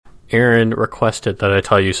Aaron requested that I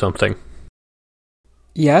tell you something.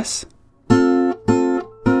 Yes?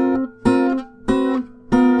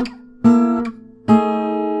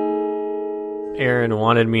 Aaron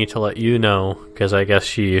wanted me to let you know, because I guess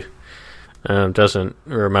she doesn't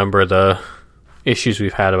remember the issues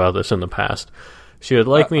we've had about this in the past. She would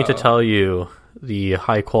like me to tell you the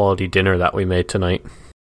high-quality dinner that we made tonight.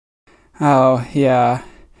 Oh, yeah.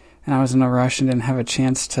 And I was in a rush and didn't have a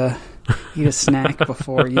chance to eat a snack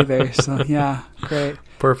before either. So, yeah, great.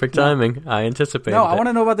 Perfect timing. I anticipated No, I want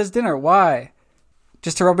to know about this dinner. Why?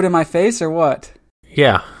 Just to rub it in my face or what?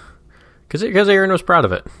 Yeah. Because Aaron was proud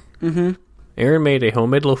of it. Mm-hmm. Aaron made a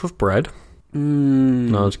homemade loaf of bread.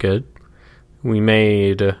 That was good. We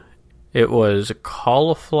made... It was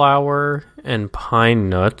cauliflower and pine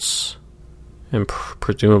nuts, and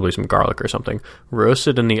presumably some garlic or something,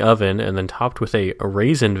 roasted in the oven and then topped with a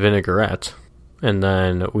raisin vinaigrette. And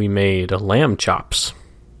then we made lamb chops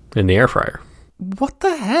in the air fryer. What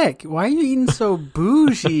the heck? Why are you eating so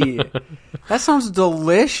bougie? That sounds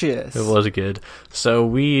delicious. It was good. So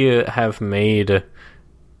we have made...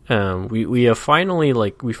 we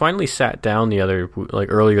finally sat down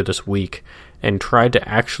earlier this week and tried to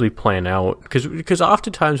actually plan out, because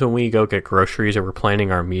oftentimes when we go get groceries or we're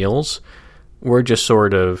planning our meals, we're just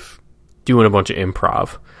sort of doing a bunch of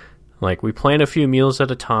improv. Like, we plan a few meals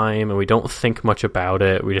at a time and we don't think much about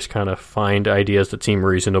it. We just kind of find ideas that seem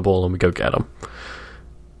reasonable and we go get them.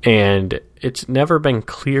 And it's never been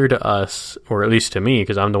clear to us, or at least to me,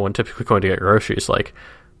 because I'm the one typically going to get groceries, like,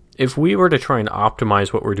 if we were to try and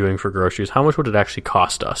optimize what we're doing for groceries, how much would it actually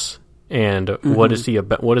cost us? And what is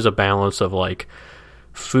a balance of, like,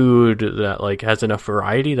 food that, like, has enough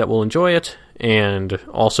variety that we'll enjoy it and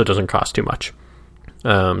also doesn't cost too much?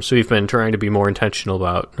 So we've been trying to be more intentional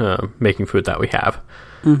about making food that we have.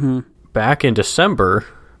 Mm-hmm. Back in December,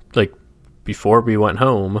 like, before we went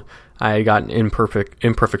home, I had gotten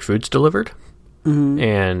imperfect foods delivered. Mm-hmm.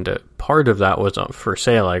 And part of that was for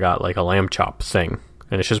sale. I got, like, a lamb chop thing.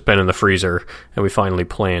 And it's just been in the freezer, and we finally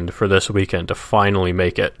planned for this weekend to finally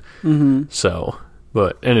make it. Mm-hmm. So,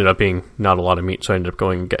 but ended up being not a lot of meat, so I ended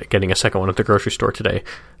up getting a second one at the grocery store today.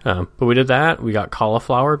 But we did that. We got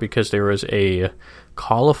cauliflower because there was a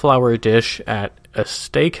cauliflower dish at a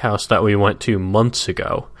steakhouse that we went to months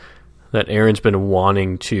ago that Aaron's been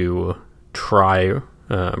wanting to try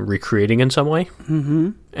recreating in some way. Mm-hmm.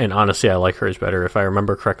 And honestly, I like hers better. If I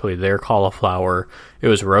remember correctly, their cauliflower, it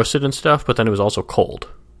was roasted and stuff, but then it was also cold.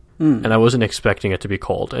 And I wasn't expecting it to be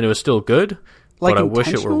cold. And it was still good, like, but I wish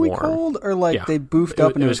it were warm. Cold, or like they boofed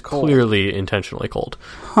up and it was cold? Clearly intentionally cold.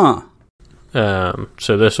 Huh.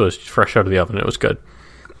 So this was fresh out of the oven. It was good.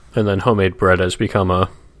 And then homemade bread has become a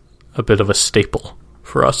bit of a staple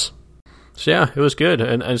for us. So yeah, it was good.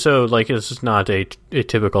 And so, like, this is not a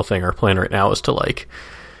typical thing. Our plan right now is to, like,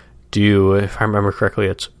 do, if I remember correctly,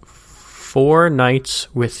 it's 4 nights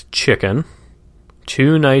with chicken,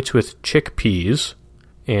 2 nights with chickpeas,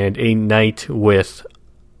 and a night with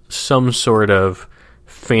some sort of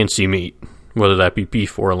fancy meat, whether that be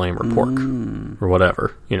beef or lamb or pork or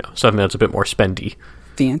whatever, something that's a bit more spendy.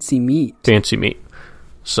 Fancy meat.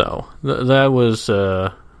 So that was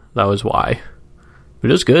why. But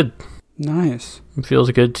it was good. Nice. It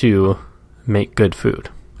feels good to make good food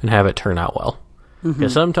and have it turn out well. Mm-hmm.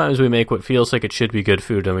 Because sometimes we make what feels like it should be good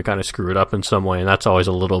food and we kind of screw it up in some way, and that's always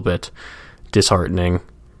a little bit disheartening.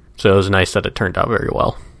 So it was nice that it turned out very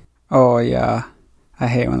well. Oh, yeah. I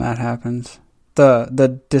hate when that happens.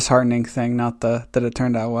 The disheartening thing, not that it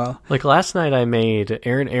turned out well. Like last night I made...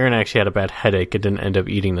 Aaron actually had a bad headache and didn't end up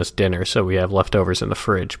eating this dinner, so we have leftovers in the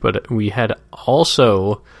fridge. But we had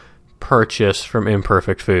also purchased from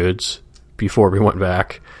Imperfect Foods, before we went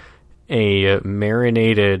back, a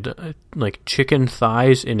marinated, like, chicken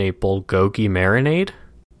thighs in a bulgogi marinade.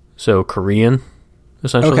 So Korean,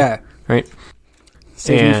 essentially. Okay. Right?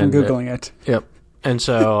 Save me from Googling it. Yep. And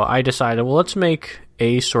so I decided, well, let's make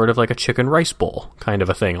a sort of like a chicken rice bowl kind of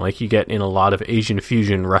a thing, like you get in a lot of Asian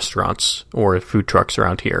fusion restaurants or food trucks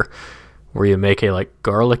around here, where you make a, like,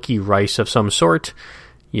 garlicky rice of some sort.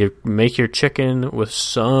 You make your chicken with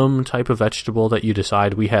some type of vegetable that you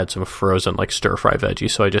decide. We had some frozen, like, stir-fry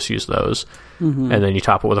veggies, so I just used those. Mm-hmm. And then you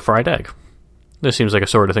top it with a fried egg. This seems like a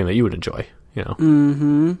sort of thing that you would enjoy,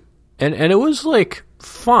 Mm-hmm. And it was, like,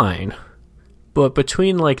 fine. But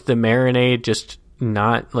between, like, the marinade just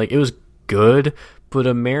not... Like, it was good, but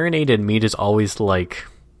a marinated meat is always, like...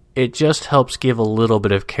 It just helps give a little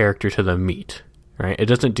bit of character to the meat, right? It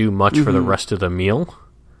doesn't do much for the rest of the meal.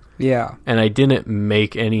 Yeah. And I didn't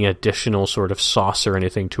make any additional sort of sauce or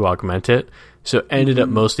anything to augment it. So it ended up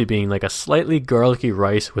mostly being like a slightly garlicky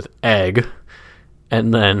rice with egg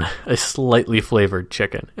and then a slightly flavored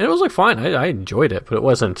chicken. And it was like fine. I enjoyed it, but it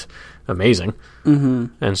wasn't amazing. Mm-hmm.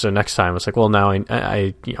 And so next time it's like, well, now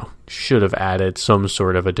I should have added some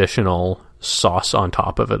sort of additional sauce on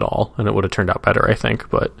top of it all, and it would have turned out better, I think.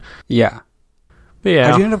 But yeah.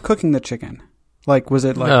 How'd you end up cooking the chicken? Like, was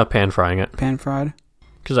it like pan frying it? Pan fried?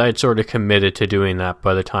 Because I had sort of committed to doing that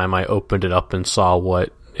by the time I opened it up and saw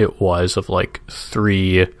what it was of like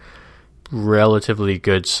 3 relatively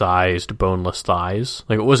good sized boneless thighs.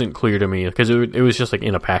 Like, it wasn't clear to me because it was just like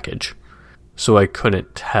in a package, so I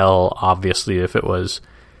couldn't tell obviously if it was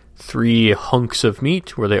 3 hunks of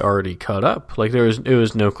meat were they already cut up. Like, it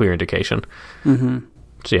was no clear indication. Mm-hmm.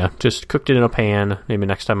 So yeah, just cooked it in a pan. Maybe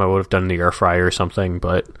next time I would have done the air fryer or something,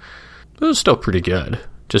 but it was still pretty good,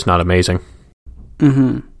 just not amazing.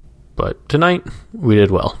 Mm-hmm. But tonight we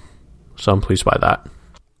did well, so I'm pleased by that.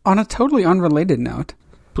 On a totally unrelated note,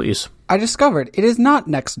 Please. I discovered it is not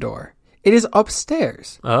next door. It is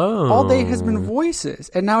upstairs. Oh. All day has been voices,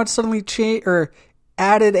 and now it's suddenly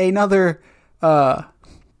added another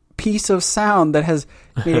piece of sound that has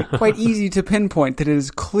made it quite easy to pinpoint that it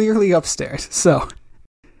is clearly upstairs. So,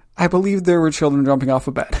 I believe there were children jumping off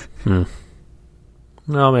a bed.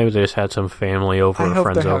 No, maybe they just had some family over or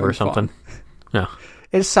friends over or something. Yeah.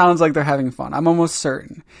 It sounds like they're having fun. I'm almost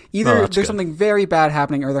certain. Either there's good. something very bad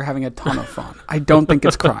happening or they're having a ton of fun. I don't think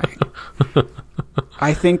it's crying.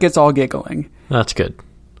 I think it's all giggling. That's good.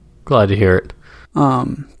 Glad to hear it.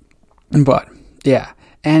 But yeah.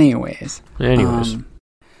 Anyways.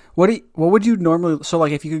 What would you normally, so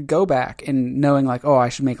like if you could go back and knowing like, oh, I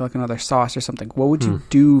should make like another sauce or something, what would you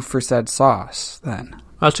do for said sauce then?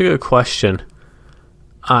 That's a good question.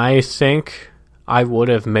 I think I would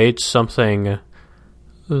have made something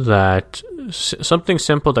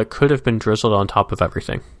simple that could have been drizzled on top of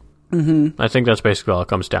everything. Mm-hmm. I think that's basically all it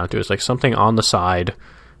comes down to. It's like something on the side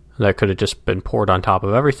that could have just been poured on top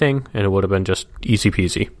of everything, and it would have been just easy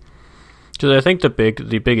peasy. Because I think the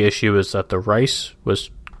big issue is that the rice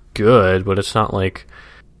was good, but it's not like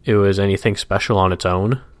it was anything special on its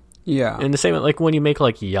own. Yeah. And the same, like when you make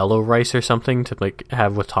like yellow rice or something to like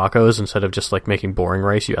have with tacos, instead of just like making boring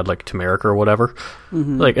rice, you add like turmeric or whatever.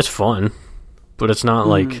 Mm-hmm. Like, it's fun, but it's not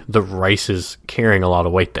like the rice is carrying a lot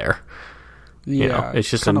of weight there. Yeah. You know,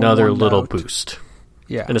 it's just another little boost.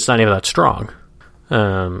 Yeah. And it's not even that strong.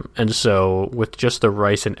 And so with just the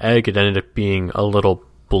rice and egg, it ended up being a little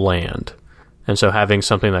bland. And so having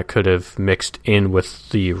something that could have mixed in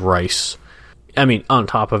with the rice, I mean, on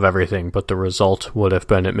top of everything, but the result would have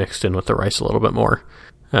been it mixed in with the rice a little bit more.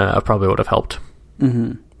 Probably would have helped.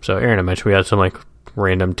 Mm-hmm. So Aaron had mentioned we had some like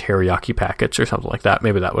random teriyaki packets or something like that.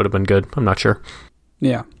 Maybe that would have been good. I'm not sure.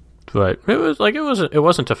 Yeah. But it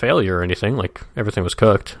wasn't a failure or anything. Like, everything was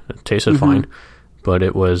cooked. It tasted fine. But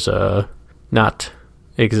it was not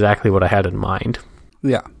exactly what I had in mind.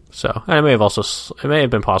 Yeah. So, and it may have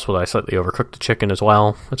been possible that I slightly overcooked the chicken as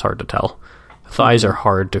well. It's hard to tell. Thighs are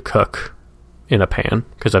hard to cook in a pan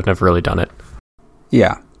because I've never really done it.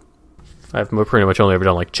 Yeah. I've pretty much only ever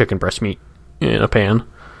done like chicken breast meat in a pan.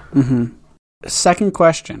 Mm-hmm. Second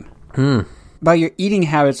question. About your eating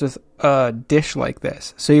habits with a dish like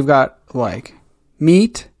this. So you've got like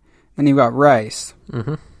meat, and you've got rice.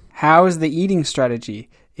 Mm-hmm. How is the eating strategy?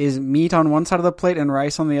 Is meat on one side of the plate and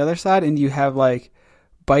rice on the other side? And do you have like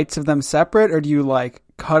bites of them separate, or do you like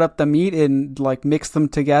cut up the meat and like mix them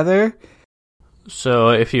together? So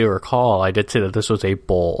if you recall, I did say that this was a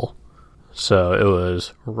bowl. So it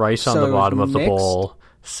was rice on the bottom of the bowl.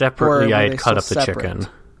 Separately, I had cut up the chicken.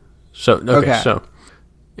 So so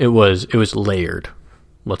it was layered,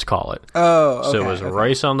 let's call it. Oh, okay. So it was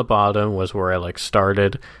rice on the bottom was where I like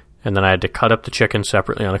started, and then I had to cut up the chicken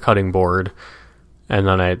separately on a cutting board, and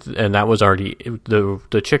then that was already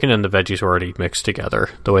the chicken and the veggies were already mixed together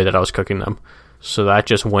the way that I was cooking them. So that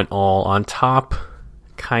just went all on top,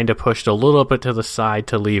 kind of pushed a little bit to the side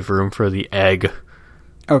to leave room for the egg.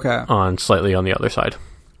 Okay. Slightly on the other side.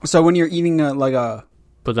 So when you're eating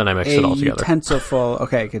but then I mixed it all together. Utensil full.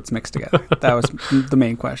 Okay, it gets mixed together. That was the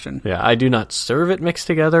main question. Yeah, I do not serve it mixed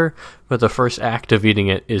together, but the first act of eating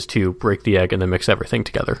it is to break the egg and then mix everything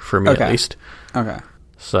together, for me at least. Okay.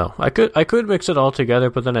 So I could mix it all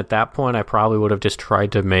together, but then at that point I probably would have just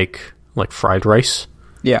tried to make like fried rice.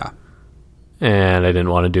 Yeah. And I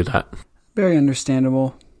didn't want to do that. Very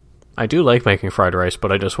understandable. I do like making fried rice,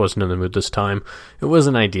 but I just wasn't in the mood this time. It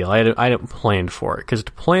wasn't ideal. I hadn't planned for it, because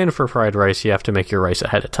to plan for fried rice, you have to make your rice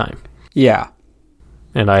ahead of time. Yeah.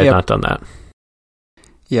 And I had not done that.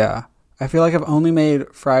 Yeah. I feel like I've only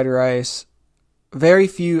made fried rice very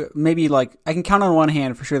few, maybe like, I can count on one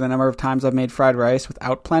hand for sure the number of times I've made fried rice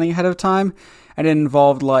without planning ahead of time, and it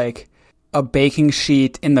involved like a baking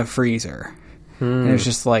sheet in the freezer. and it was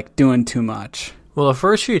just like doing too much. Well, the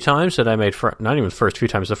first few times that I made not even the first few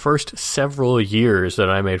times, the first several years that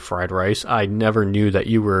I made fried rice, I never knew that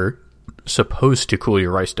you were supposed to cool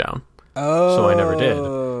your rice down. Oh. So I never did.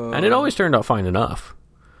 And it always turned out fine enough.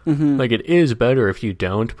 Mm-hmm. Like, it is better if you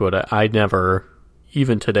don't, but I never,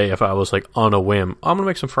 even today, if I was like on a whim, I'm going to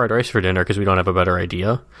make some fried rice for dinner because we don't have a better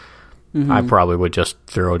idea, I probably would just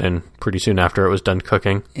throw it in pretty soon after it was done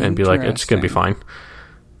cooking and be like, it's going to be fine.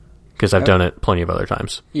 Because I've done it plenty of other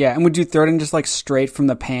times. Yeah, and would you throw it in just like straight from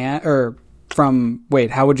the pan, or from,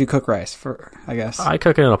 how would you cook rice, I guess? I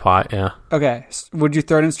cook it in a pot, yeah. Okay, would you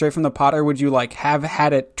throw it in straight from the pot, or would you like have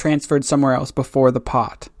had it transferred somewhere else before the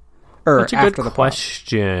pot? Or That's a after good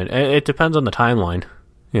question. It depends on the timeline,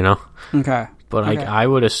 you know? Okay. But okay. I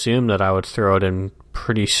would assume that I would throw it in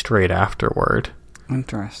pretty straight afterward.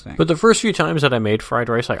 Interesting. But the first few times that I made fried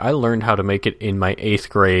rice, like, I learned how to make it in my 8th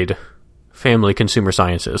grade family consumer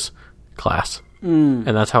sciences class. And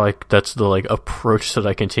that's that's the like approach that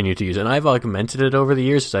I continue to use. And I've augmented it over the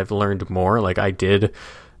years as I've learned more. Like, I did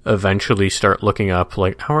eventually start looking up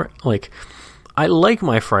I like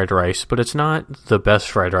my fried rice, but it's not the best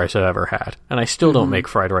fried rice I've ever had. And I still don't make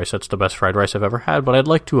fried rice that's the best fried rice I've ever had, but I'd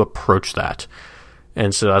like to approach that.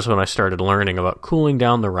 And so that's when I started learning about cooling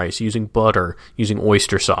down the rice, using butter, using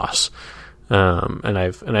oyster sauce. And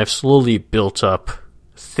I've slowly built up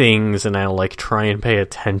things, and I like try and pay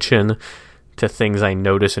attention to things I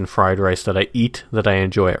notice in fried rice that I eat that I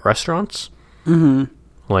enjoy at restaurants. Mm-hmm.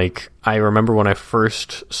 Like, I remember when I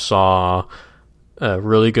first saw a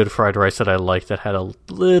really good fried rice that I liked that had a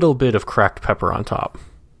little bit of cracked pepper on top.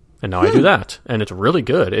 And now I do that, and it's really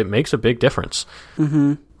good. It makes a big difference.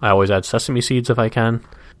 Mm-hmm. I always add sesame seeds if I can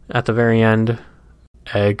at the very end.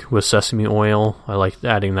 Egg with sesame oil. I like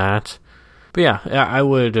adding that. But yeah, I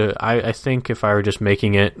would. I think if I were just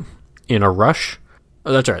making it in a rush.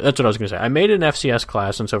 Oh, that's right. That's what I was going to say. I made an FCS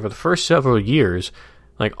class, and so for the first several years,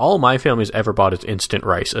 like, all my family's ever bought is instant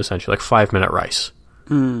rice, essentially, like 5-minute rice.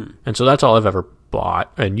 And so that's all I've ever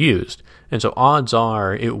bought and used. And so odds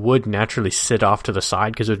are it would naturally sit off to the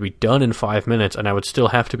side because it would be done in 5 minutes, and I would still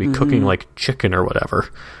have to be cooking like chicken or whatever.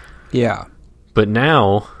 Yeah. But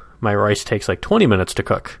now my rice takes like 20 minutes to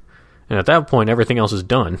cook. And at that point, everything else is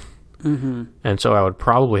done. Mm-hmm. And so I would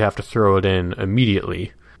probably have to throw it in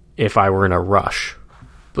immediately if I were in a rush.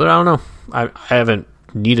 But I don't know. I haven't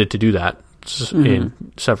needed to do that in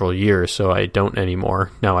several years, so I don't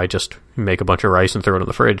anymore. Now I just make a bunch of rice and throw it in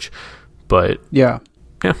the fridge. But yeah,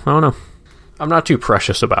 I don't know. I'm not too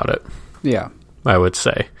precious about it. Yeah, I would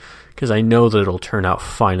say, because I know that it'll turn out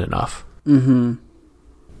fine enough. Mm-hmm.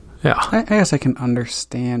 Yeah, I guess I can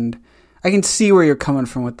understand. I can see where you're coming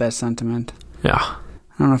from with that sentiment. Yeah, I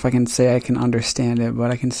don't know if I can say I can understand it, but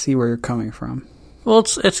I can see where you're coming from. Well,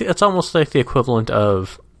 it's almost like the equivalent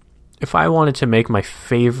of if I wanted to make my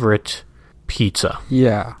favorite pizza.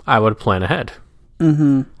 Yeah, I would plan ahead.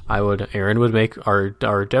 Mm-hmm. Aaron would make our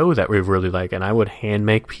dough that we really like, and I would hand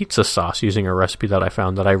make pizza sauce using a recipe that I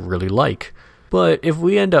found that I really like. But if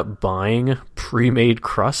we end up buying pre-made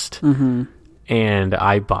crust, and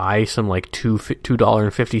I buy some like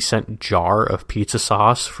 $2.50 jar of pizza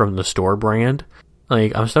sauce from the store brand,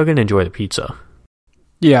 like, I'm still gonna enjoy the pizza.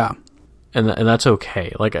 Yeah, and that's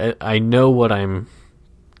okay. Like, I know what I'm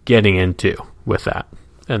getting into with that,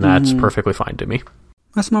 and that's perfectly fine to me.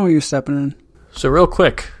 That's not what you're stepping in. So real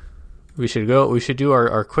quick, we should do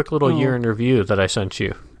our quick little year in review that I sent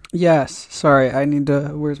you. Yes. Sorry, I need to...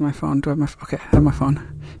 Where's my phone? Do I have my... Okay, I have my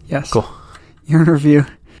phone. Yes. Cool. Year in review.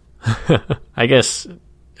 I guess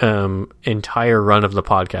entire run of the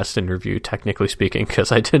podcast in review, technically speaking,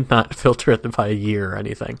 because I did not filter it by a year or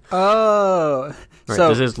anything. Oh. Right, so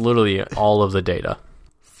this is literally all of the data.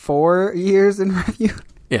 4 years in review?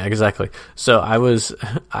 Yeah, exactly. So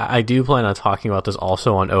I do plan on talking about this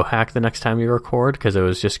also on OHAC the next time we record, because it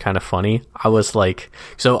was just kind of funny. I was like,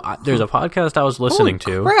 there's a podcast I was listening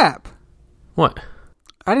to. Crap. What?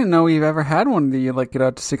 I didn't know we've ever had one that you like get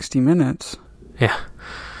out to 60 minutes. Yeah.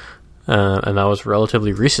 And that was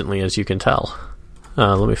relatively recently, as you can tell.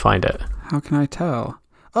 Let me find it. How can I tell?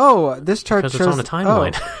 Oh, this chart because shows... it's on a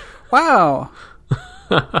timeline. Oh.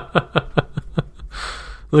 Wow.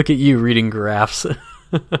 Look at you reading graphs.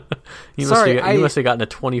 You must have gotten a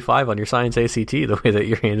 25 on your science ACT the way that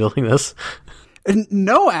you're handling this.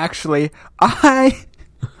 No, actually, I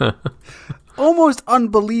almost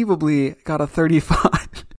unbelievably got a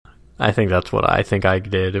 35. I think that's what I think I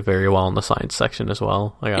did very well in the science section as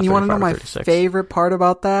well. I got and you want to know my 36. favorite part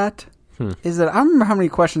about that? Is that I don't remember how many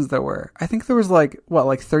questions there were. I think there was like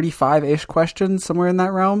 35-ish questions, somewhere in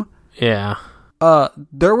that realm. Yeah.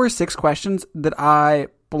 There were 6 questions that I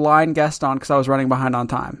blind guessed on because I was running behind on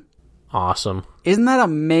time. Awesome. Isn't that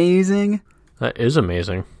amazing? That is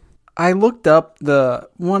amazing. I looked up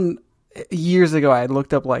years ago, I had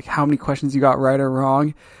looked up like how many questions you got right or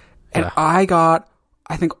wrong. And Yeah. I got,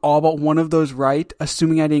 I think, all but one of those right,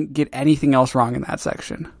 assuming I didn't get anything else wrong in that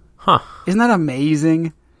section. Huh. Isn't that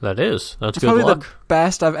amazing? That is. That's It's good probably luck. the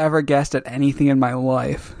best I've ever guessed at anything in my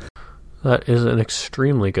life. That is an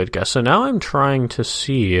extremely good guess. So now I'm trying to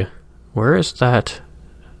see, where is that?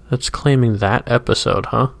 That's claiming that episode,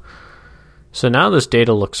 huh? So now this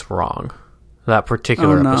data looks wrong. That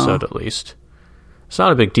particular Oh, no. episode, at least. It's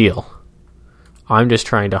not a big deal. I'm just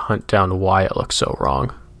trying to hunt down why it looks so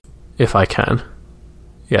wrong. If I can.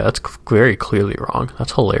 Yeah, that's very clearly wrong.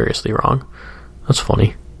 That's hilariously wrong. That's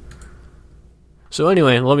funny. So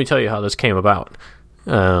anyway, let me tell you how this came about.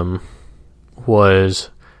 There's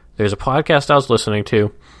a podcast I was listening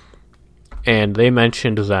to, and they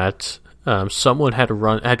mentioned that someone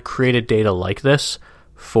had created data like this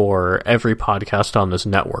for every podcast on this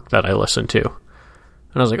network that I listen to.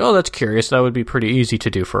 And I was like, oh, that's curious. That would be pretty easy to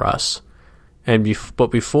do for us. But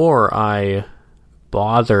before I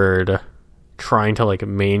bothered trying to like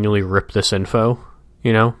manually rip this info,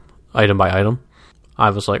 item by item,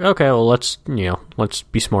 I was like, okay, well, let's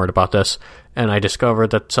be smart about this. And I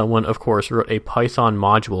discovered that someone, of course, wrote a Python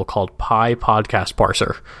module called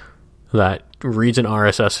PyPodcastParser that reads an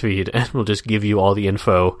RSS feed and will just give you all the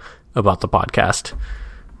info about the podcast.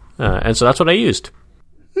 And so that's what I used.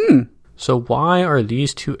 So why are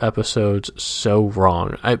these two episodes so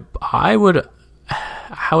wrong? I would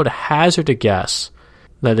hazard a guess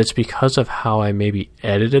that it's because of how I maybe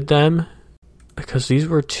edited them, because these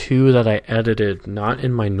were two that I edited not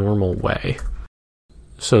in my normal way.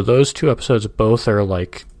 So those two episodes both are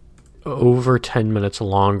like over 10 minutes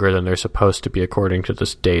longer than they're supposed to be according to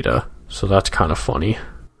this data. So that's kind of funny.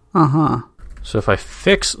 Uh-huh. So if I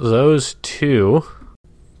fix those two,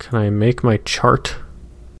 can I make my chart?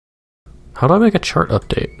 How do I make a chart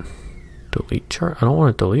update? Delete chart? I don't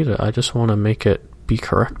want to delete it. I just want to make it be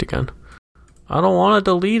correct again. I don't want to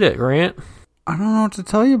delete it, Grant. I don't know what to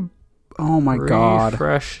tell you. Oh my god.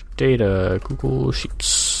 Refresh data. Google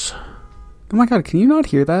Sheets. Oh my god, can you not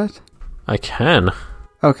hear that? I can.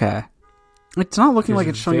 Okay. It's not looking like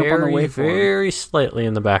it's showing up on the waveform. Very slightly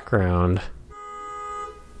in the background.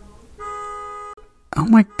 Oh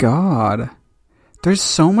my god. There's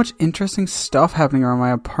so much interesting stuff happening around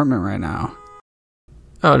my apartment right now.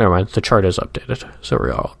 Oh, never mind. The chart is updated, so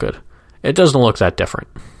we're all good. It doesn't look that different.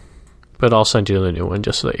 But I'll send you the new one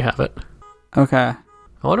just so that you have it. Okay.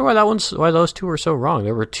 I wonder why those two were so wrong.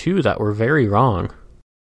 There were two that were very wrong.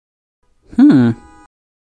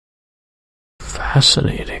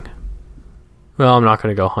 Fascinating. Well, I'm not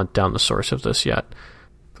going to go hunt down the source of this yet.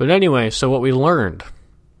 But anyway, so what we learned.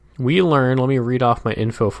 Let me read off my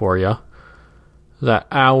info for you, that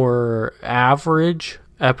our average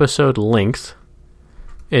episode length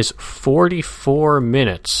is 44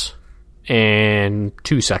 minutes and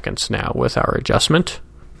 2 seconds now with our adjustment.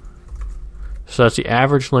 So that's the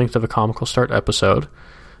average length of a Comical Start episode.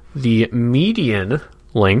 The median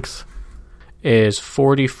length is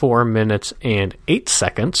 44 minutes and 8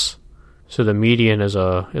 seconds. So the median is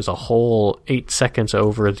a whole 8 seconds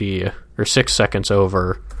over or 6 seconds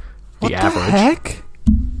over the average. What the heck?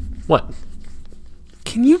 What?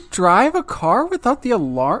 Can you drive a car without the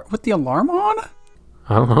alarm on?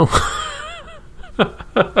 I don't know.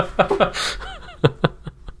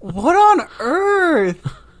 What on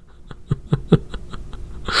earth?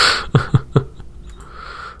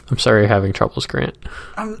 I'm sorry you're having troubles, Grant.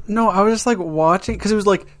 No, I was just like watching, because it was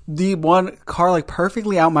like the one car like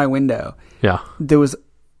perfectly out my window. Yeah.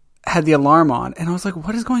 Had the alarm on, and I was like,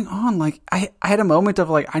 what is going on? Like, I had a moment of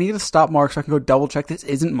like, I need to stop Mark so I can go double check this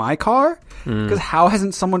isn't my car, because how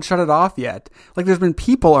hasn't someone shut it off yet? Like, there's been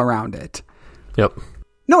people around it. Yep.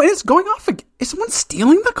 No, and it's going off again. Is someone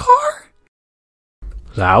stealing the car?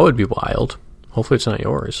 That would be wild. Hopefully it's not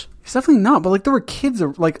yours. It's definitely not, but like there were kids,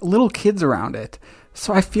 like little kids around it.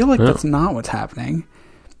 So I feel like that's not what's happening.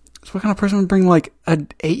 So what kind of person would bring like an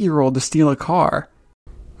 8-year-old to steal a car?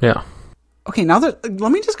 Yeah. Okay, now that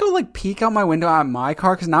let me just go like peek out my window at my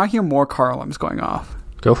car, because now I hear more car alarms going off.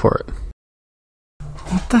 Go for it.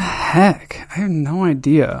 What the heck? I have no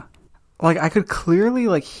idea. Like, I could clearly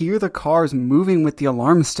like hear the cars moving with the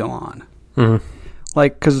alarm still on. Mm-hmm.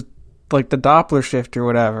 Like, because like the Doppler shift or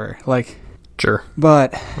whatever. Like, sure.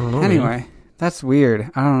 But anyway, that's weird.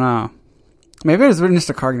 I don't know. Maybe I just witnessed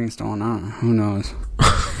a car getting stolen. I don't know. Who knows?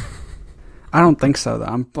 I don't think so, though.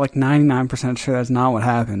 I'm like 99% sure that's not what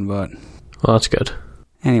happened, but... Well, that's good.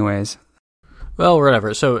 Anyways. Well,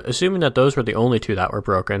 whatever. So, assuming that those were the only two that were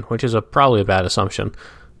broken, which is probably a bad assumption,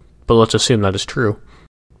 but let's assume that is true.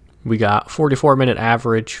 we got 44-minute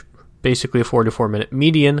average, basically a 44-minute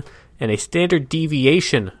median, and a standard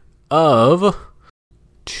deviation of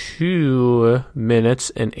 2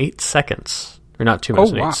 minutes and 8 seconds. Or not 2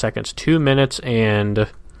 minutes and 8 seconds. 2 minutes and...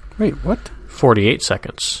 Wait, what? 48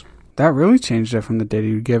 seconds. That really changed it from the data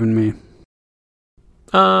you'd given me.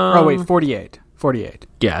 48. 48.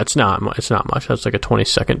 Yeah, it's not much. That's like a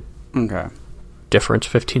 20-second difference,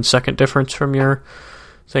 15-second difference from your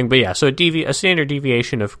thing. But yeah, so a standard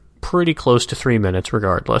deviation of pretty close to 3 minutes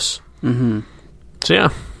regardless. Mm-hmm. So yeah.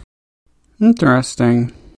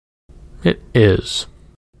 Interesting. It is.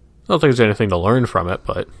 I don't think there's anything to learn from it,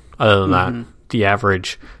 but other than that, the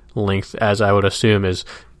average length, as I would assume, is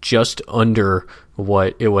just under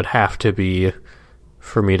what it would have to be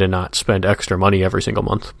for me to not spend extra money every single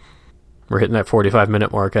month. We're hitting that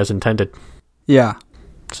 45-minute mark as intended. Yeah.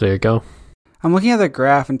 So there you go. I'm looking at the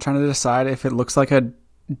graph and trying to decide if it looks like a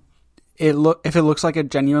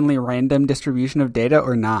genuinely random distribution of data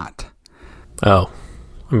or not. Oh,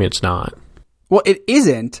 I mean, it's not. Well, it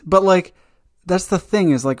isn't, but like that's the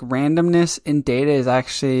thing is like randomness in data is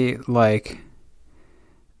actually like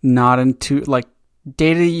not into like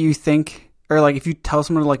data you think. Or, like, if you tell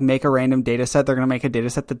someone to, like, make a random data set, they're going to make a data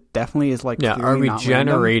set that definitely is, like, are we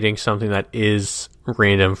generating random. something that is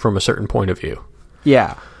random from a certain point of view?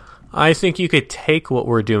 Yeah. I think you could take what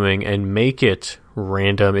we're doing and make it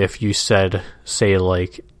random if you say,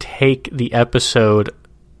 like, take the episode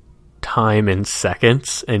time in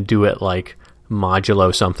seconds and do it, like,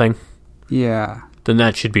 modulo something. Yeah. Then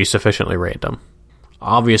that should be sufficiently random.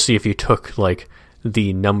 Obviously, if you took, like,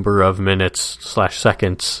 the number of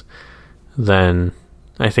minutes/seconds... then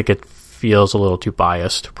I think it feels a little too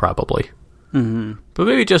biased, probably. Mm-hmm. But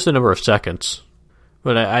maybe just the number of seconds.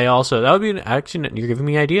 But I also... That would be an action... You're giving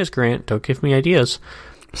me ideas, Grant. Don't give me ideas.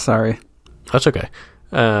 Sorry. That's okay.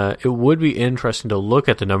 It would be interesting to look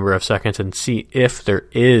at the number of seconds and see if there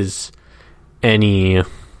is any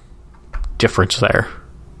difference there.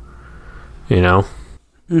 You know?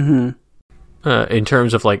 Mm-hmm. In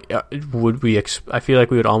terms of, like, would we... I feel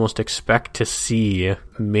like we would almost expect to see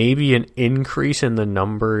maybe an increase in the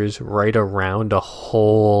numbers right around a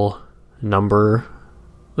whole number,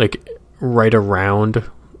 like, right around,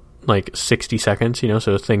 like, 60 seconds, you know?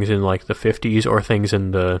 So things in, like, the 50s or things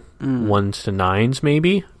in the 1s to 9s,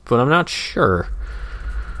 maybe? But I'm not sure.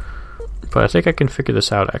 But I think I can figure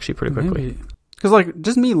this out, actually, pretty quickly. Because, like,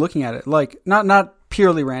 just me looking at it, like, not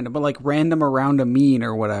purely random, but like random around a mean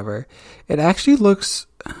or whatever, it actually looks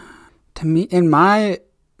to me in my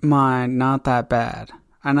mind not that bad.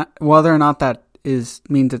 And whether or not that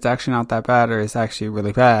means it's actually not that bad or it's actually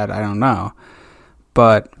really bad, I don't know.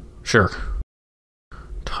 But sure.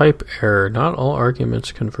 Type error. Not all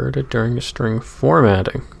arguments converted during string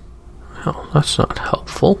formatting. Well, that's not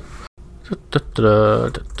helpful.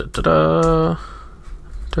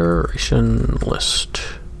 Duration list.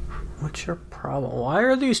 What's your problem? Why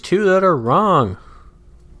are these two that are wrong?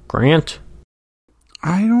 Grant?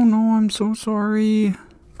 I don't know. I'm so sorry.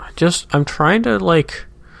 I'm trying to, like,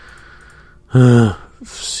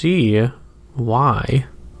 see why.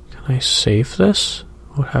 Can I save this?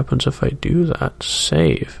 What happens if I do that?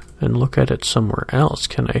 Save and look at it somewhere else.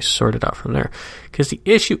 Can I sort it out from there? Because the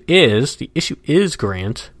issue is,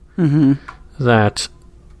 Grant, that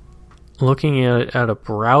looking at it at a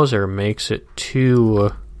browser makes it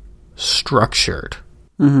too structured.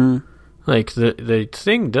 Like the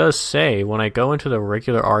thing does say when I go into the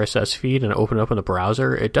regular RSS feed and open it up in the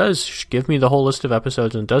browser, it does give me the whole list of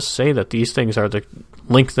episodes and does say that these things are the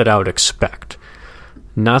link that I would expect,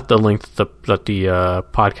 not the link that the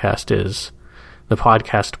podcast is. The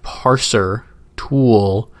podcast parser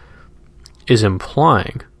tool is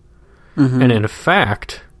implying, and in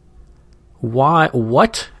fact,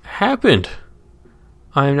 what happened?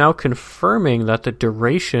 I am now confirming that the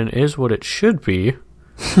duration is what it should be,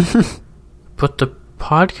 but the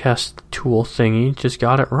podcast tool thingy just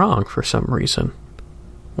got it wrong for some reason.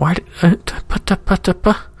 Why did...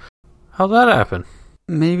 How'd that happen?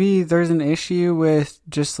 Maybe there's an issue with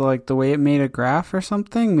just, like, the way it made a graph or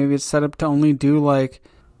something. Maybe it's set up to only do, like...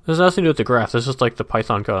 There's nothing to do with the graph. This is, like, the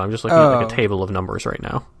Python code. I'm just looking at, like, a table of numbers right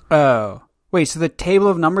now. Oh. Wait, so the table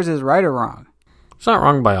of numbers is right or wrong? It's not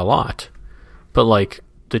wrong by a lot. But, like,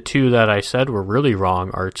 the two that I said were really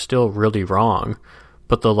wrong are still really wrong.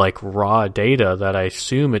 But the, like, raw data that I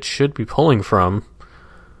assume it should be pulling from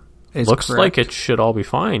looks correct. Like it should all be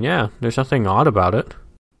fine. Yeah, there's nothing odd about it.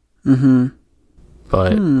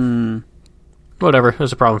 But whatever,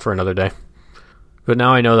 there's a problem for another day. But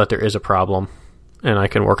now I know that there is a problem, and I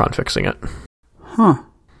can work on fixing it. Huh.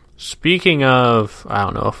 Speaking of, I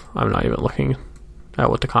don't know if I'm not even looking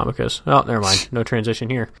what the comic is. Oh, never mind. No transition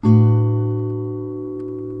here.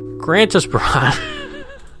 Grant has brought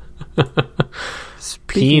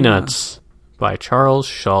Peanuts by Charles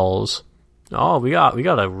Schulz. Oh, we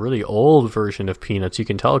got a really old version of Peanuts. You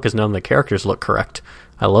can tell because none of the characters look correct.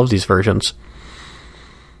 I love these versions.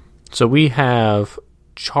 So we have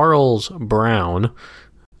Charles Brown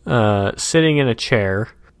sitting in a chair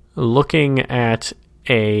looking at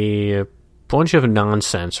a bunch of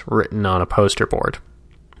nonsense written on a poster board.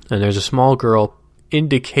 And there's a small girl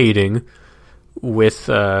indicating with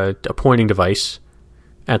a pointing device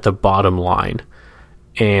at the bottom line.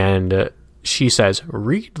 And she says,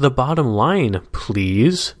 "Read the bottom line,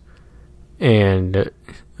 please." And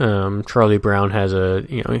Charlie Brown has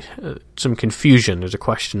some confusion. There's a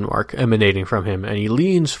question mark emanating from him, and he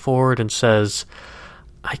leans forward and says,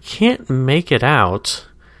 "I can't make it out."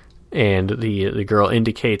 And the girl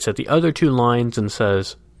indicates at the other two lines and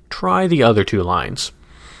says, "Try the other two lines."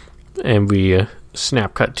 And we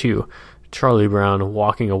snap cut to Charlie Brown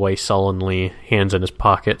walking away sullenly, hands in his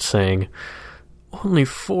pocket, saying, "Only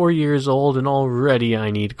 4 years old and already I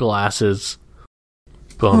need glasses."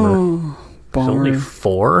 Bummer. Oh, There's only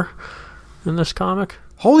 4 in this comic?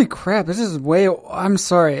 Holy crap, this is way... I'm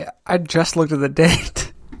sorry, I just looked at the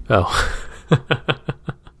date. Oh.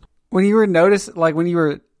 When you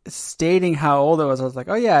were stating how old it was, I was like,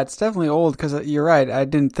 oh yeah, it's definitely old, because you're right, I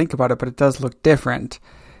didn't think about it, but it does look different.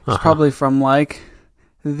 It's probably from, like,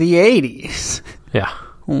 the 80s. Yeah.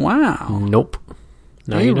 Wow. Nope.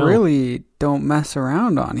 Now they you know. Really don't mess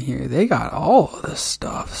around on here. They got all of the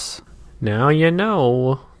stuffs. Now you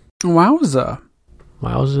know. Wowza.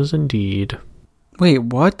 Wowzas indeed. Wait,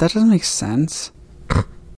 what? That doesn't make sense.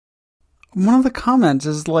 One of the comments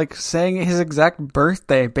is like saying his exact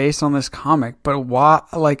birthday based on this comic, but why?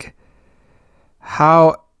 Like,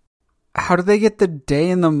 how do they get the day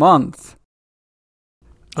and the month?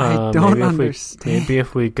 I don't understand. Maybe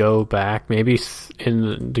if we go back, maybe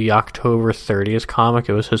in the October 30th comic,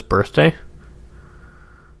 it was his birthday.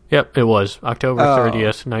 Yep, it was. October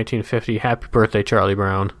 30th, 1950. Happy birthday, Charlie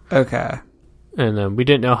Brown. Okay. And then we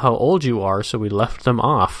didn't know how old you are, so we left them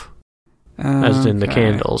off. As in the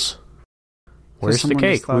candles. Where's the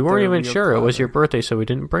cake? We weren't even sure it was your birthday, so we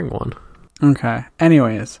didn't bring one. Okay.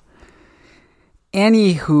 Anyways.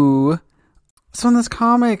 Anywho. So in this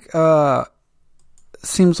comic,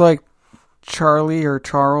 seems like Charlie or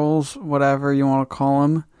Charles, whatever you want to call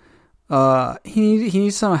him, he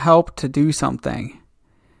needs some help to do something.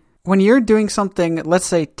 When you're doing something, let's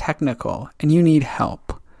say technical, and you need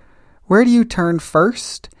help, where do you turn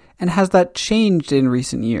first? And has that changed in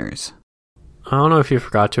recent years? I don't know if you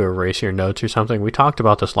forgot to erase your notes or something. We talked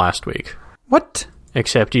about this last week. What?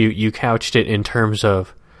 Except you couched it in terms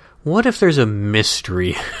of, what if there's a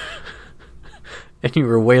mystery? And you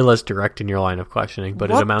were way less direct in your line of questioning,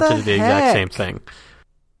 but it amounted to the exact same thing.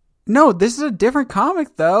 No, this is a different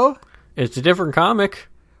comic, though. It's a different comic.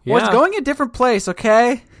 Yeah. Well, it's going a different place,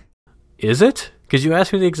 okay? Is it? Because you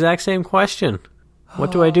asked me the exact same question.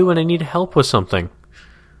 What do I do when I need help with something?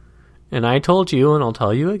 And I told you, and I'll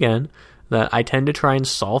tell you again, that I tend to try and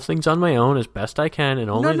solve things on my own as best I can, and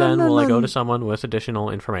only then will I go to someone with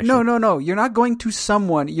additional information. No. You're not going to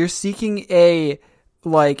someone. You're seeking an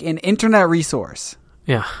internet resource.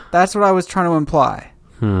 Yeah. That's what I was trying to imply.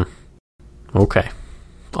 Okay.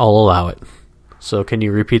 I'll allow it. So can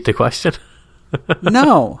you repeat the question?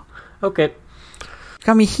 No. Okay.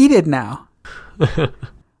 Got me heated now.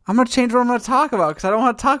 I'm going to change what I'm going to talk about because I don't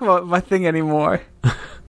want to talk about my thing anymore.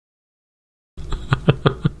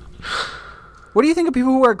 What do you think of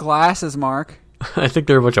people who wear glasses, Mark? I think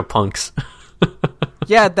they're a bunch of punks.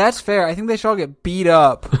 Yeah, that's fair. I think they should all get beat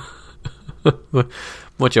up.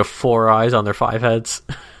 Bunch of 4 eyes on their 5 heads.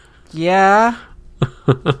 Yeah.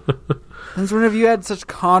 Since when have you had such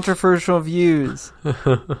controversial views?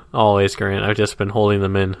 Always, Grant. I've just been holding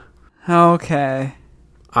them in. Okay.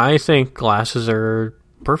 I think glasses are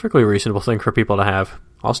a perfectly reasonable thing for people to have.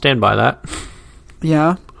 I'll stand by that.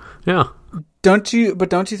 Yeah? Yeah. Don't you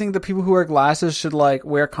think the people who wear glasses should,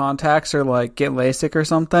 wear contacts or, get LASIK or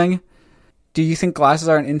something? Do you think glasses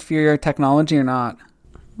are an inferior technology or not?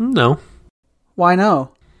 No. Why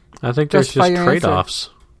no? I think there's just trade-offs.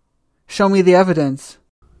 Answer. Show me the evidence.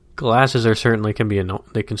 Glasses can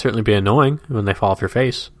certainly be annoying when they fall off your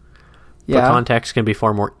face. Yeah. But contacts can be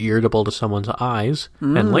far more irritable to someone's eyes,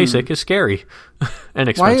 and LASIK is scary and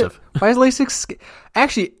expensive. Why is LASIK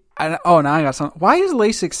Actually, now I got something. Why is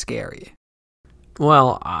LASIK scary?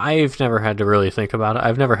 Well, I've never had to really think about it.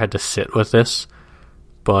 I've never had to sit with this,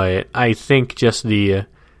 but I think just the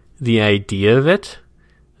idea of it,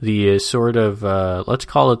 the sort of let's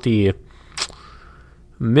call it the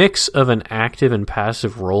mix of an active and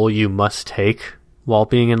passive role you must take while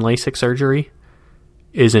being in LASIK surgery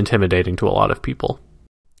is intimidating to a lot of people.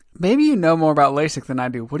 Maybe you know more about LASIK than I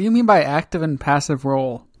do. What do you mean by active and passive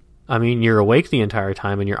role? I mean, you're awake the entire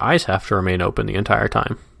time and your eyes have to remain open the entire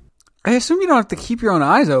time. I assume you don't have to keep your own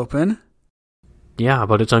eyes open. Yeah,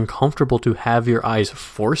 but it's uncomfortable to have your eyes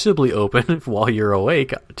forcibly open while you're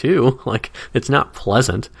awake, too. Like, it's not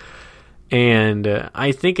pleasant. And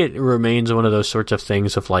I think it remains one of those sorts of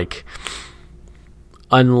things of, like,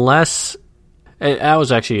 unless... I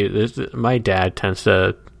was actually... My dad tends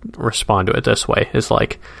to respond to it this way. It's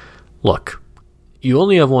like, look, you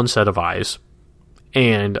only have one set of eyes,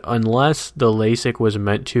 and unless the LASIK was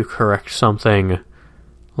meant to correct something...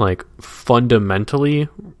 like fundamentally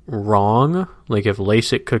wrong, like if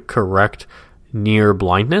LASIK could correct near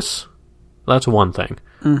blindness, that's one thing.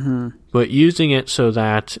 Mm-hmm. But using it so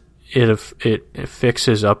that it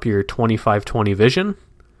fixes up your 25/20 vision,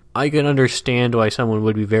 I can understand why someone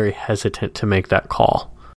would be very hesitant to make that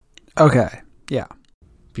call. Okay, yeah,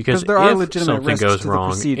 because there are if legitimate something risks goes to the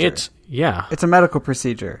wrong, procedure. it's a medical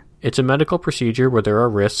procedure. It's a medical procedure where there are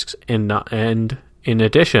risks, and in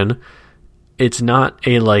addition, it's not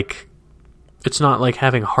like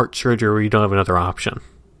having heart surgery where you don't have another option.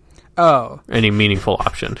 Oh. Any meaningful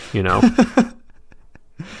option, you know?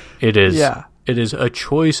 It is a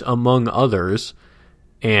choice among others,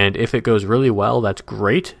 and if it goes really well, that's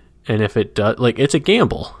great. And if it does, like, it's a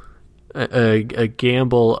gamble. A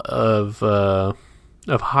gamble of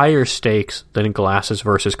higher stakes than glasses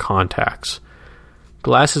versus contacts.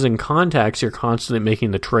 Glasses and contacts, you're constantly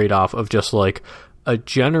making the trade-off of just, like, a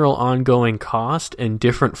general ongoing cost and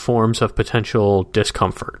different forms of potential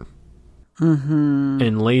discomfort. Mm-hmm.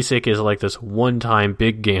 And LASIK is like this one-time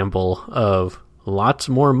big gamble of lots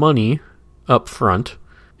more money up front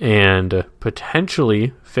and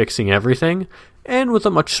potentially fixing everything, and with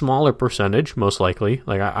a much smaller percentage, most likely.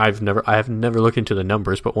 Like I have never looked into the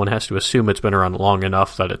numbers, but one has to assume it's been around long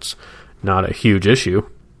enough that it's not a huge issue.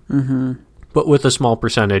 Mm-hmm. But with a small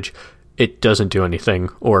percentage, it doesn't do anything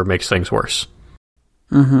or makes things worse.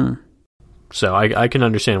 Mm-hmm. So I can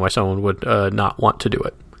understand why someone would not want to do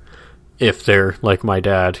it. If they're like my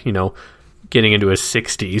dad, you know, getting into his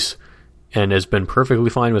 60s and has been perfectly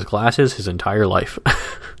fine with glasses his entire life.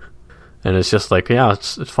 And it's just like, yeah,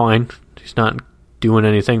 it's fine. He's not doing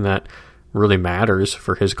anything that really matters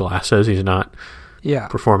for his glasses. He's not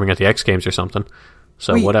performing at the X Games or something.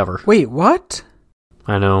 So whatever. Wait, what?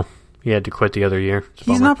 I know. He had to quit the other year.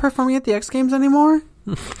 He's not performing at the X Games anymore?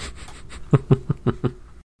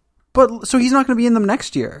 But so he's not going to be in them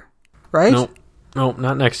next year, right? Nope,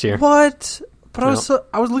 not next year. What? But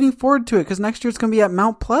I was looking forward to it because next year it's going to be at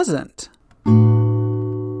Mount Pleasant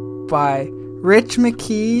by Rich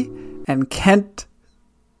McKee and Kent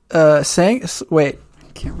Sang. Wait,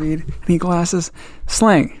 I can't read. Any glasses?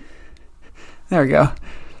 Sling. There we go.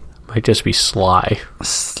 Might just be Sly.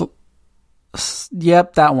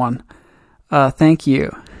 Yep, that one. Thank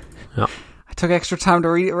you. Yep. I took extra time to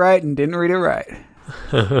read it right and didn't read it right.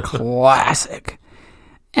 Classic.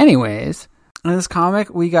 Anyways, in this comic,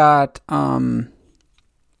 we got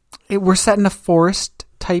we're set in a forest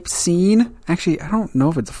type scene. Actually, I don't know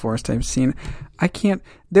if it's a forest type scene.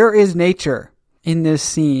 There is nature in this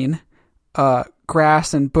scene,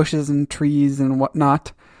 grass and bushes and trees and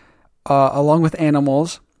whatnot, along with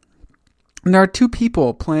animals. And there are two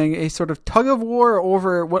people playing a sort of tug of war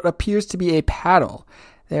over what appears to be a paddle.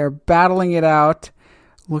 They're battling it out,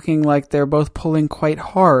 looking like they're both pulling quite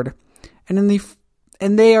hard. And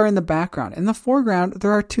they are in the background. In the foreground,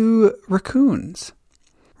 there are two raccoons.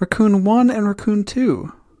 Raccoon 1 and Raccoon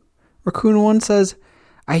 2. Raccoon 1 says,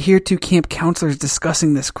 "I hear two camp counselors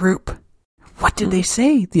discussing this group." "What did they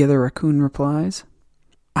say?" the other raccoon replies.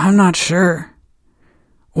 "I'm not sure."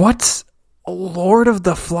 "What's Lord of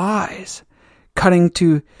the Flies?" Cutting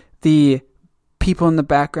to the people in the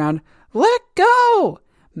background. "Let go!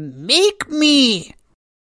 Make me!"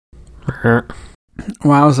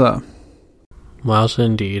 Wowza. Wowza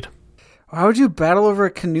indeed. Why would you battle over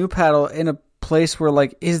a canoe paddle in a place where,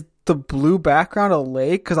 like, is the blue background a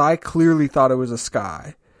lake? Because I clearly thought it was a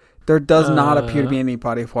sky. There does not appear to be any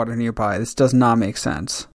body of water nearby. This does not make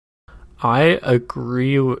sense. I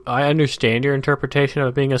agree. I understand your interpretation of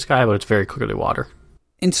it being a sky, but it's very clearly water.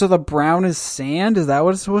 And so the brown is sand? Is that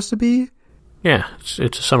what it's supposed to be? Yeah,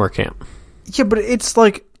 it's a summer camp. Yeah, but it's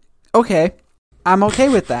like, okay, I'm okay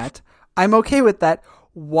with that.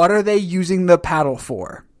 What are they using the paddle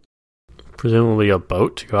for? Presumably a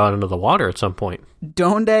boat to go out into the water at some point.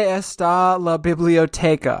 ¿Dónde está la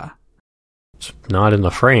biblioteca? It's not in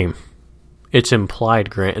the frame. It's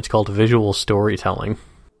implied, Grant. It's called visual storytelling.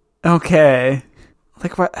 Okay.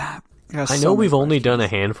 Like what? I know we've only done a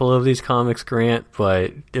handful of these comics, Grant,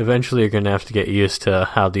 but eventually you're going to have to get used to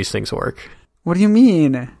how these things work. What do you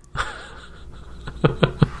mean?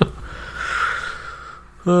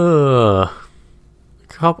 I'm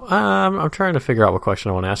trying to figure out what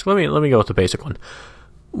question I want to ask. Let me go with the basic one.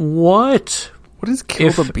 What is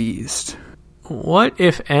Kill the Beast? What,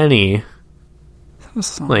 if any,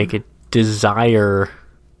 like a desire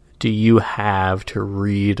do you have to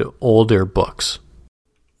read older books?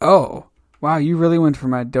 Oh, wow, you really went for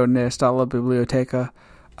my Donde está la biblioteca.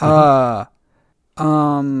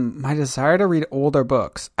 My desire to read older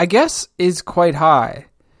books, I guess, is quite high.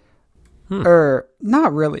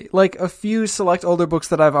 Not really. Like a few select older books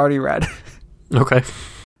that I've already read. Okay.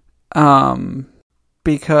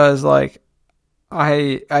 Because like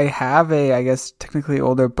I have a, I guess, technically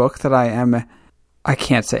older book that I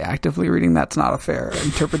can't say actively reading. That's not a fair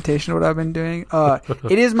interpretation of what I've been doing.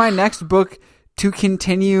 It is my next book to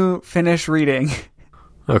finish reading.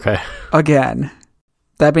 Okay. Again.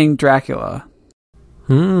 That being Dracula.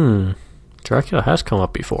 Dracula has come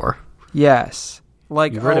up before. Yes.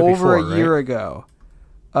 Like over a year ago.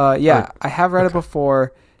 Yeah, I have read it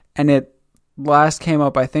before, and it last came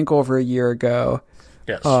up, I think, over a year ago.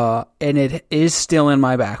 Yes. And it is still in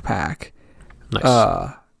my backpack.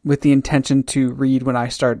 Nice. With the intention to read when I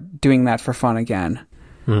start doing that for fun again.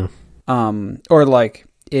 Or like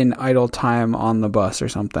in idle time on the bus or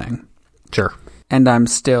something. Sure. And I'm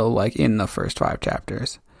still like in the first 5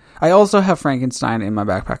 chapters. I also have Frankenstein in my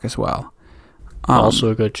backpack as well. Also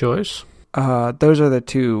a good choice. Those are the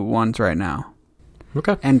 2 ones right now.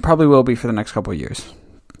 Okay. And probably will be for the next couple of years.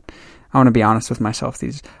 I want to be honest with myself.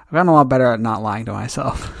 I've gotten a lot better at not lying to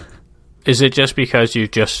myself. Is it just because you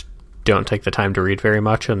just don't take the time to read very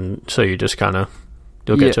much, and so you just kind of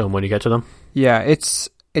you'll get to them when you get to them? Yeah, it's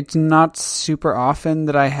not super often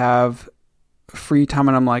that I have free time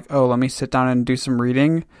and I'm like, oh, let me sit down and do some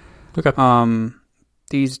reading. Okay.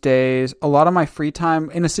 These days, a lot of my free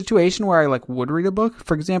time in a situation where I like would read a book,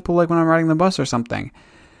 for example, like when I'm riding the bus or something,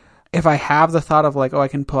 if I have the thought of like, oh, I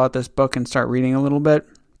can pull out this book and start reading a little bit,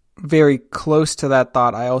 very close to that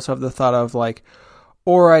thought, I also have the thought of like,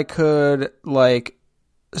 or I could like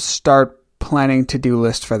start planning to-do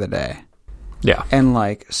list for the day. Yeah. And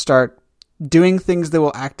like start doing things that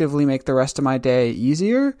will actively make the rest of my day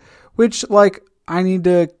easier, which like I need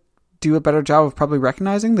to do a better job of probably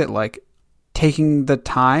recognizing that like taking the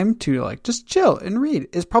time to like just chill and read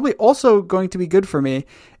is probably also going to be good for me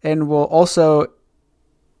and will also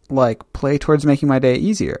like play towards making my day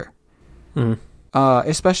easier.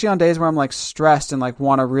 Especially on days where I'm like stressed and like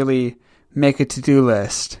want to really make a to-do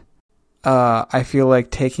list. I feel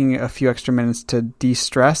like taking a few extra minutes to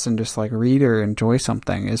de-stress and just like read or enjoy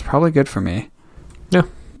something is probably good for me. Yeah.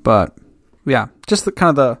 But yeah, just the kind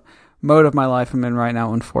of the mode of my life I'm in right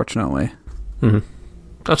now, unfortunately.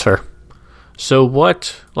 That's fair. So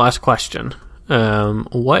last question,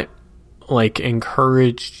 what like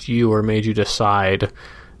encouraged you or made you decide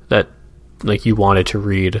that like you wanted to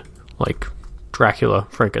read like Dracula,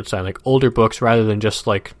 Frankenstein, like older books rather than just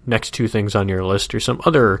like next 2 things on your list or some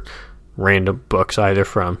other random books either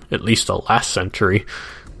from at least the last century,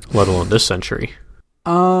 let alone this century?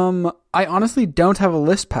 I honestly don't have a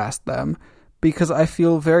list past them because I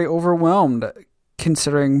feel very overwhelmed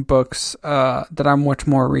considering books that are much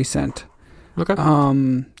more recent. Okay.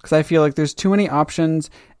 Because I feel like there's too many options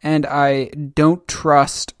and I don't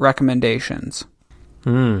trust recommendations.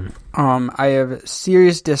 I have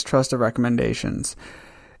serious distrust of recommendations.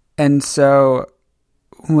 And so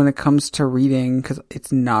when it comes to reading, because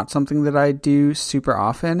it's not something that I do super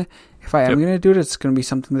often, if I am going to do it, it's going to be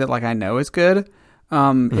something that like I know is good.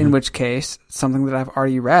 In which case, something that I've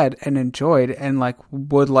already read and enjoyed and like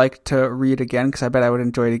would like to read again because I bet I would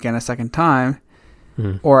enjoy it again a second time.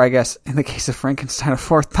 Or I guess in the case of Frankenstein, a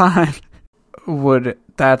 4th time.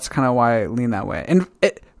 That's kind of why I lean that way. And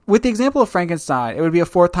with the example of Frankenstein, it would be a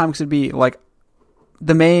 4th time because it'd be like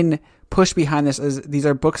the main push behind this is these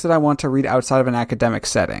are books that I want to read outside of an academic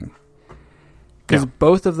setting. Because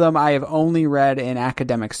both of them I have only read in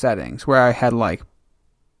academic settings where I had like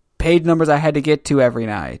page numbers I had to get to every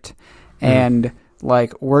night and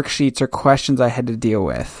like worksheets or questions I had to deal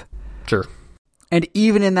with. Sure. And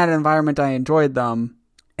even in that environment, I enjoyed them.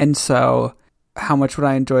 And so how much would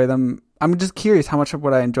I enjoy them? I'm just curious, how much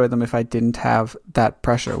would I enjoy them if I didn't have that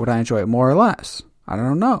pressure? Would I enjoy it more or less? I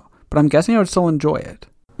don't know. But I'm guessing I would still enjoy it.